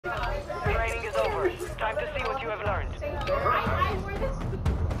Time to see what you have learned.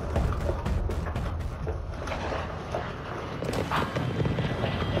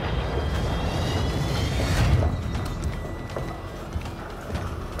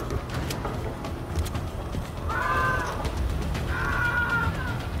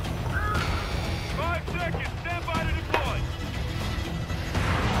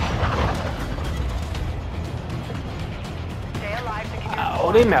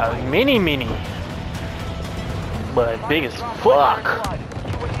 Oh, they mount mini. But big as fuck.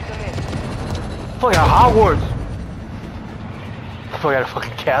 Fuck out Hogwarts. Fuck out a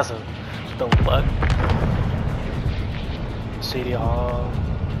fucking castle. What the fuck? City Hall.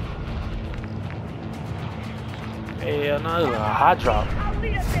 Hey, another hot drop.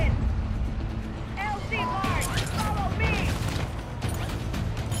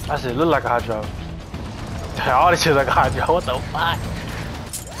 I said, look like a hot drop. All this shit like a hot drop. What the fuck?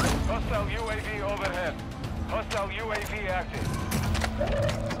 Hostile UAV overhead. Hostile UAV active.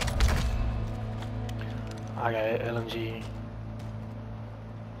 I got LMG.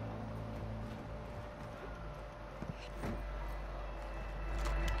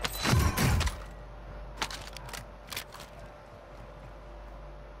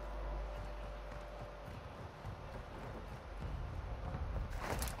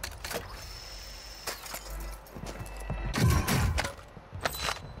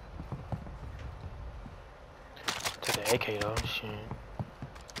 AK though, shit.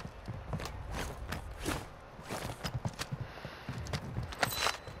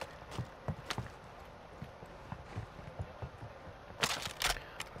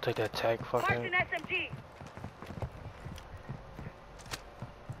 Take that tag, fucking.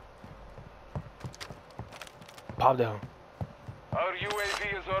 Pop down. Our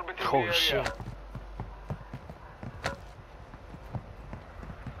UAV is orbiting the Oh area. shit.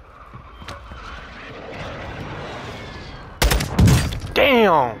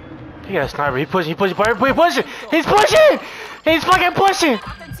 Damn! He got a sniper. He's pushing. He's fucking pushing!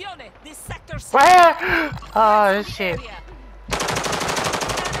 Right here! Oh, this shit.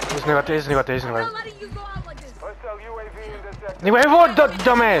 This nigga got this. Hostile UAV in the sector. Nigga, everyone,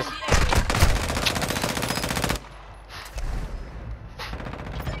 dumbass!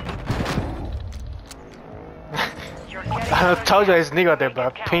 I told you this nigga out there, bro. I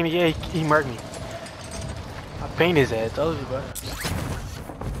painted, yeah, he murked me. I painted his ass, told you, bro.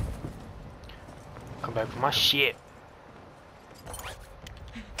 Come back for my shit.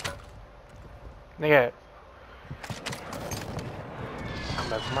 Nigga. Come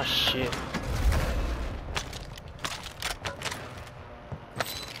back for my shit.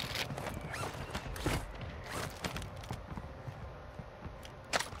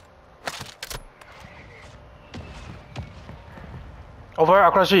 Over here,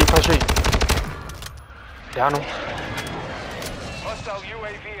 across the street. Down him. Hostile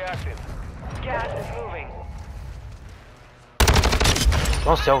UAV active. Gas is moving.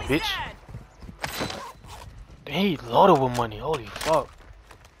 Don't sell, bitch. He loaded with money. Holy fuck.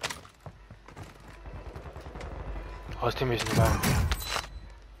 Oh, his teammates nearby.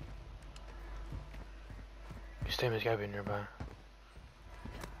 His teammates gotta be nearby.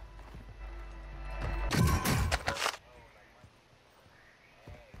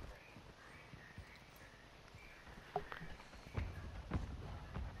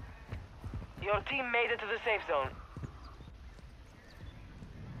 Your team made it to the safe zone.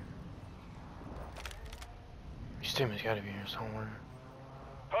 His teammates gotta be here somewhere.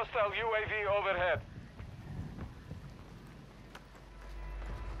 Hostile UAV overhead.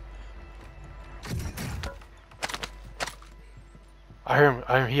 I hear him.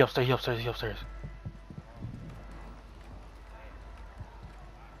 He upstairs. He upstairs.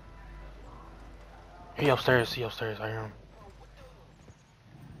 I hear him.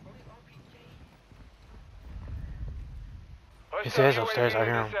 He says upstairs. I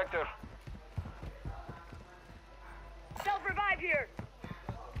hear him. Self-revive here.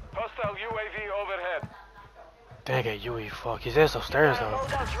 Hostile UAV overhead. Dang it, Yui, fuck. His ass upstairs though.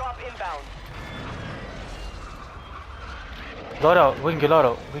 Loadout drop inbound. Loadout. We can get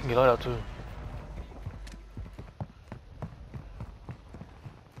loadout. Too.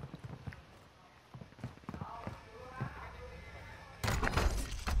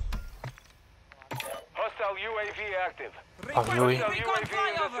 Hostile UAV active. Oh, Yui. Hostile UAV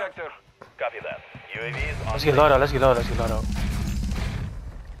in the sector. Copy that. UAV is on. Let's get loadout.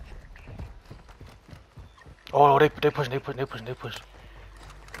 Oh, they pushing.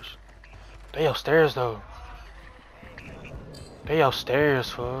 They upstairs though. They upstairs,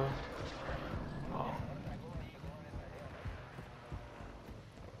 fool. Oh,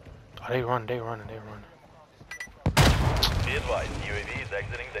 they running. Be advised, UAV is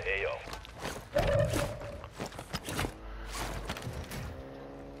exiting the AO.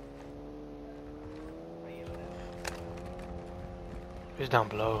 It's down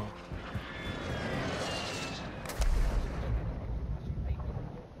below.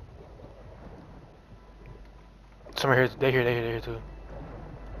 Someone here, they here too.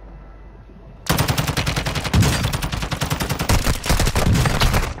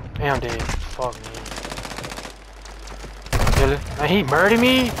 Damn, dude. Fuck me. Kill it. Man, he murdered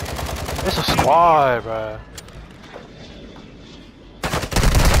me? It's a squad, bruh.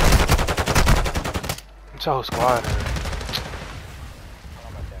 It's a whole squad, man.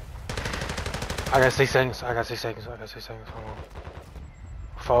 I got 6 seconds. Hold on.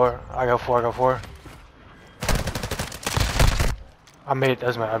 4. I got 4. I made it.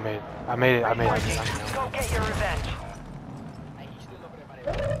 That's my. I made it. Go get your revenge.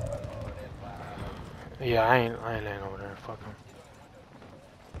 Yeah, I ain't laying over there. Fuck him.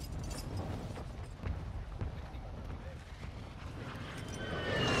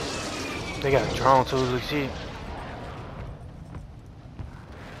 They got a drone too. Look, see.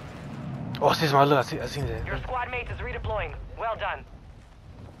 Oh, this is my look. I seen that. Your squad mate is redeploying. Well done.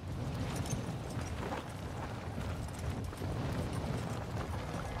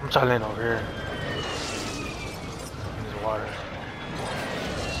 I'm trying to land over here. In this water.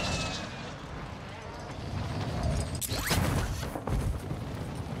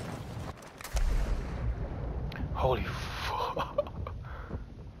 Holy fuck.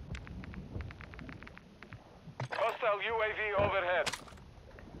 Hostile UAV overhead.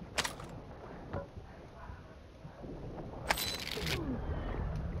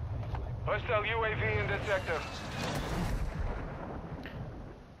 Hostile UAV in the sector.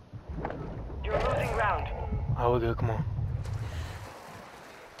 You're losing ground. Oh, we're good. Come on.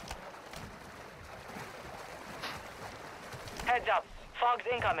 Heads up. Fog's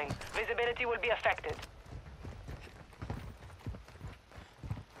incoming. Visibility will be affected.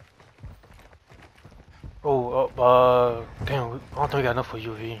 Oh, damn. I don't think we got enough for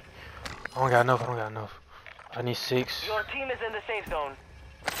UV. I don't got enough. I need 6. Your team is in the safe zone.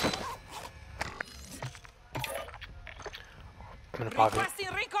 I'm gonna pop it.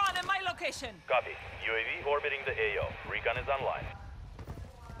 Requesting recon in my location. Copy. UAV orbiting the AO. Recon is online.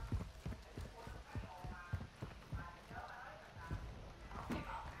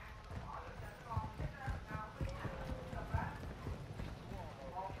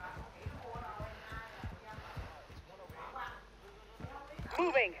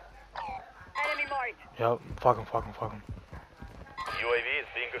 Moving. Enemy marked. Yep. Fuck him. UAV is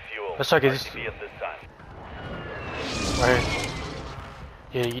being refueled. Let's try to get this. RTB at this time. Right here.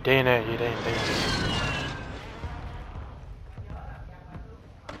 Yeah, they in there. Yeah, they in there.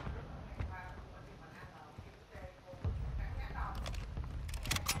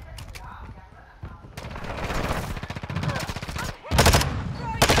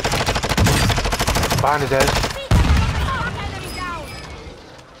 Behind his ass.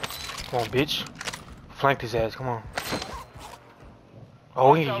 Come on, bitch. Flanked his ass. Come on.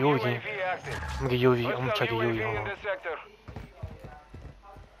 Oh, we can get UAV again. I'm gonna get UAV. I'm gonna try to get UAV. Hold on.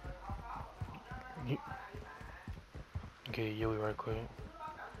 Get UAV right quick.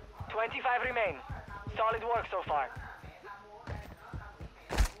 25 remain. Solid work so far.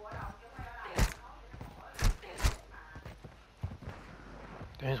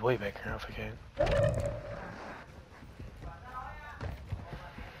 There's way back here. I forget.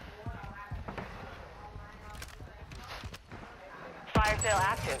 Fire sale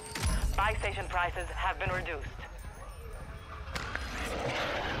active. Buy station prices have been reduced.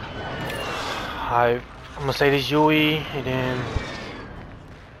 I'm gonna say this UE and then.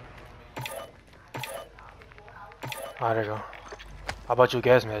 Ah, there you go. I bought you a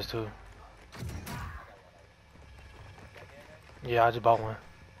gas mask too. Yeah, I just bought one.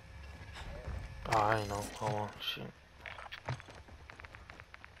 Oh, I ain't know. Hold on, shit.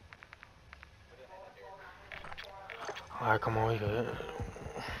 Alright, come on, we good.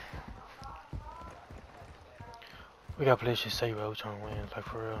 We gotta play this shit safe, bro. We're trying to win, like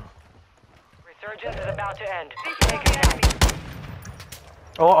for real. Resurgence is about to end. Take it down.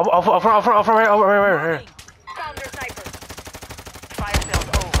 Oh, up front, right here. Found your sniper. Fire sale's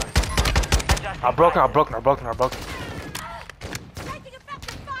over. Adjusting I broke him. Taking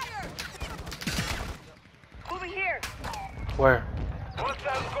effective fire. Moving here. Where?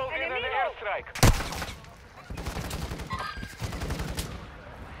 Hostiles called in an airstrike.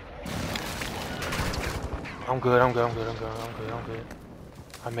 I'm good.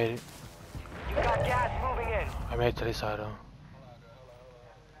 I made it. You got gas moving in. I made it to this side though.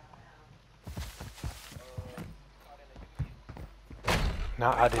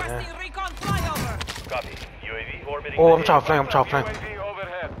 Nah, I didn't. Requesting recon flyover. Copy. UAV orbiting. Oh, the I'm trying to AO. flank. I'm trying to flank. UAV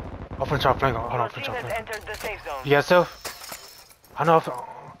overhead. I'm finna try to flank. Hold on, Your I'm finna team try to has flank. entered the safe zone. You got self? I know if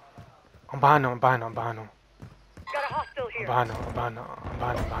I'm behind him. I'm behind him. I'm behind him. Got a hostile I'm here. behind him. I'm behind him. I'm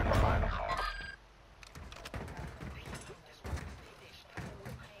behind him. I'm behind him. I'm behind him.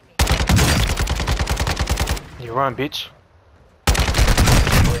 You run, bitch.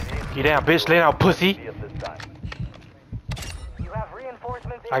 Get down, bitch. Lay down, pussy. At this time. You have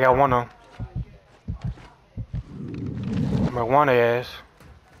reinforcements. I got one on. I'm at one ass.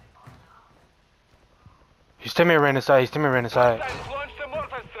 He's still me ran inside. He's still me ran inside. Hostiles launched a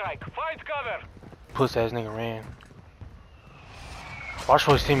mortar strike. Find cover. Puss ass nigga ran. Watch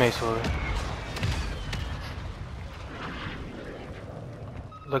for his teammates for it.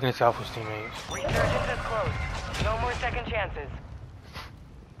 Looking at out for his teammates. Resurgence is closed. No more second chances.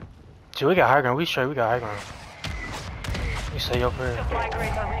 Dude, we got high ground. We straight. We got high ground. We stay up here. Supply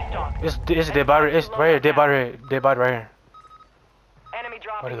crates are restocked. It's a dead body. It's right here. Dead body. Dead body right here. Enemy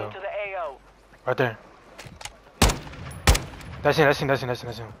dropping Where'd it go? into the AO. Right there. That's him. That's him. That's him. That's him.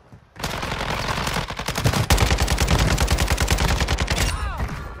 That's him.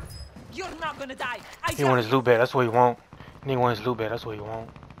 You're not gonna die. I He want his loot back. That's what he want. He want his loot back. That's what he want.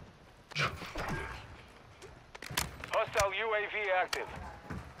 Hostile UAV active.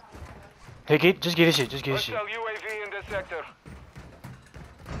 Hey, just get his shit. Just get his shit. Hostile UAV in the sector.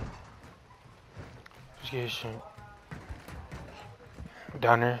 Just get his shit.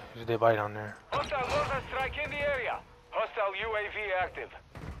 Down there. There's a dead body down there. Hostile mortar strike in the area. Hostile UAV active.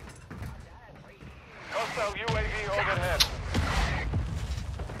 Hostile UAV overhead.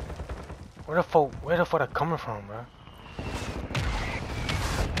 Where the fuck that coming from, bro?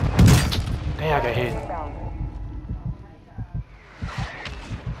 Dang, I got hit.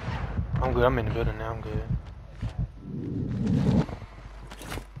 I'm good. I'm in the building now. I'm good.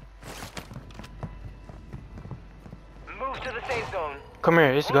 Move to the safe zone. Come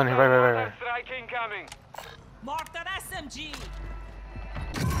here. It's the gun here. Right. Mortar strike incoming. Mortar SMG.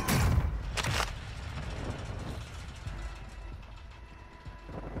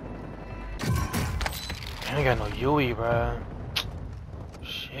 I ain't got no Yui, bro.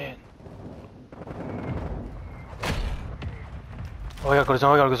 Shit. Oh, we gotta go to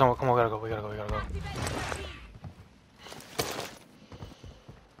zone. We gotta go to zone. Come on, we gotta go. We gotta go.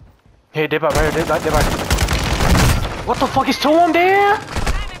 Hey, dip out right here. Dip out. What the fuck is 2 on there?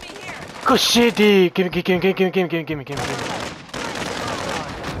 Enemy here. Good shit, dude. Give me.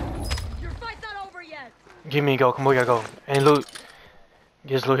 Your fight's not over yet. Give me, go. Come on, we gotta go. And loot.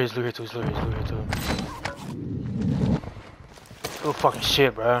 Yes, loot here too. Good fucking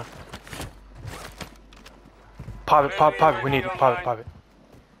shit, bro. Pop it. We need it. Pop it.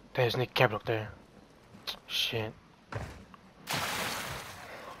 There's Nick camping up there. Shit.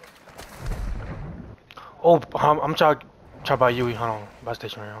 Oh, I'm trying to buy Yui. Hold on. Buy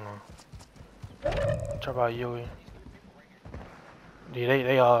station right. Hold on. Try to buy Yui. Dude,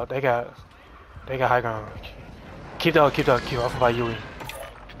 they got high ground. Keep the hoe. I'm gonna buy Yui.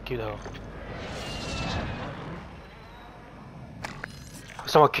 Keep the hoe.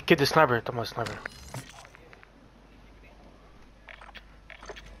 Someone get the sniper. Talk about sniper.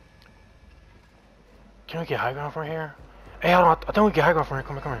 Can we get high ground from here? Hey, hold on. I think we can get high ground from here.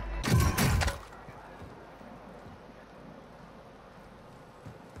 Come here.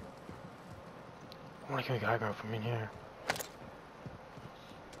 I wonder can we get high ground from in here?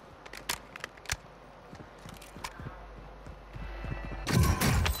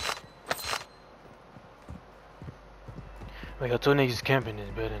 We got 2 niggas camping in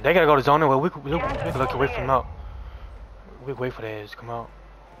this building. They gotta go to zone anyway. We can look away from out. We can wait for the ass to come out.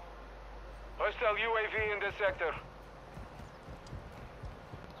 Hostile UAV in the sector.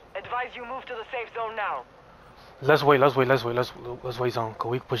 Advise you move to the safe zone now. Let's wait zone, cause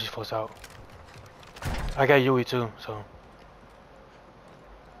we can push these folks out. I got Yui too, so.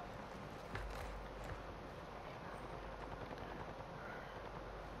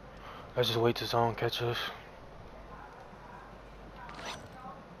 Let's just wait till zone catch us.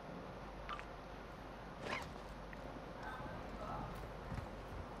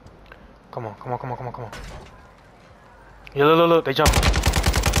 Come on. Yeah, look, they jumped.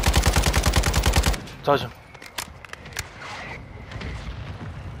 Told you.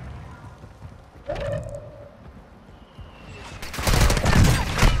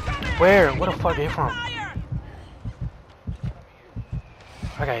 Where the fuck they from? Fire.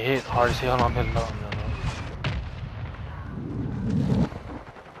 I got hit hard as hell. No.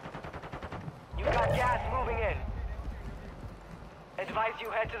 You got gas moving in. Advise you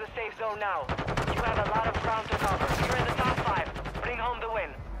head to the safe zone now. You have a lot of ground to cover. You're in the top 5. Bring home the win.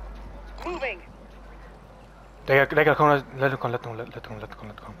 Moving. They got come. Let them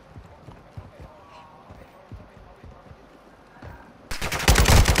come.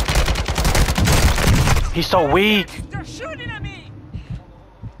 He's so weak. They're shooting at me!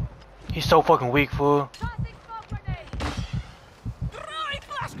 He's so fucking weak, fool. Tossing smoke grenade! Throwing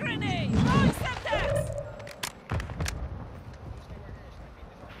flash grenade! Throwing Semtex!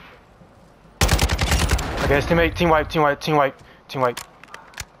 Okay, it's teammate, team wipe.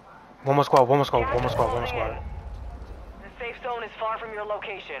 One more squad. The safe zone is far from your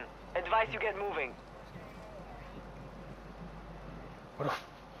location. Advise you get moving. What the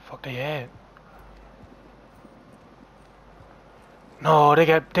fuck they at? No, they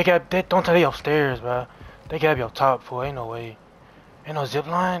don't tell they upstairs, bro. They gotta be up top, fool. Ain't no way. Ain't no zip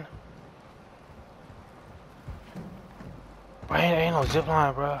line. Bro, ain't no zip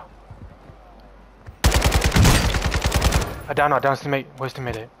line, bro. Down teammate. Where's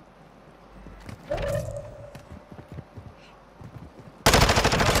teammate at?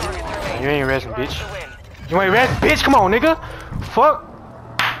 You ain't resing, bitch. You ain't resing, bitch. Come on, nigga. Fuck.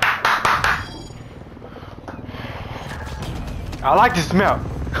 I like this map.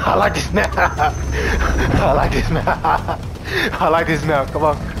 I like this map. I like this map. I like this map. Come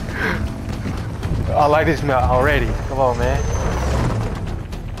on. I like this map already. Come on, man.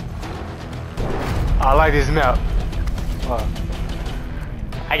 I like this map.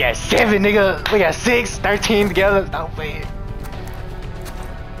 I got 7, nigga. We got 6, 13 together. Stop playing.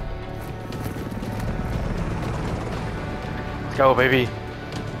 Let's go, baby.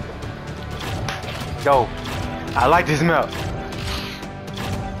 Go. I like this map.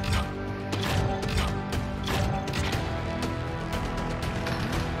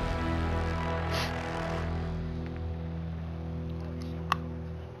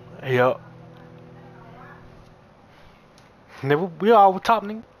 Yup. Nigga, we all top,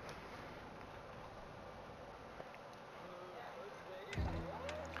 nigga.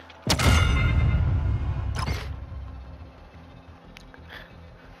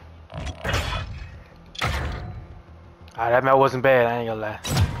 That map wasn't bad, I ain't gonna lie.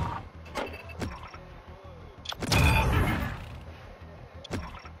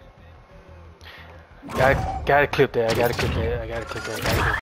 Gotta clip that, I gotta clip that.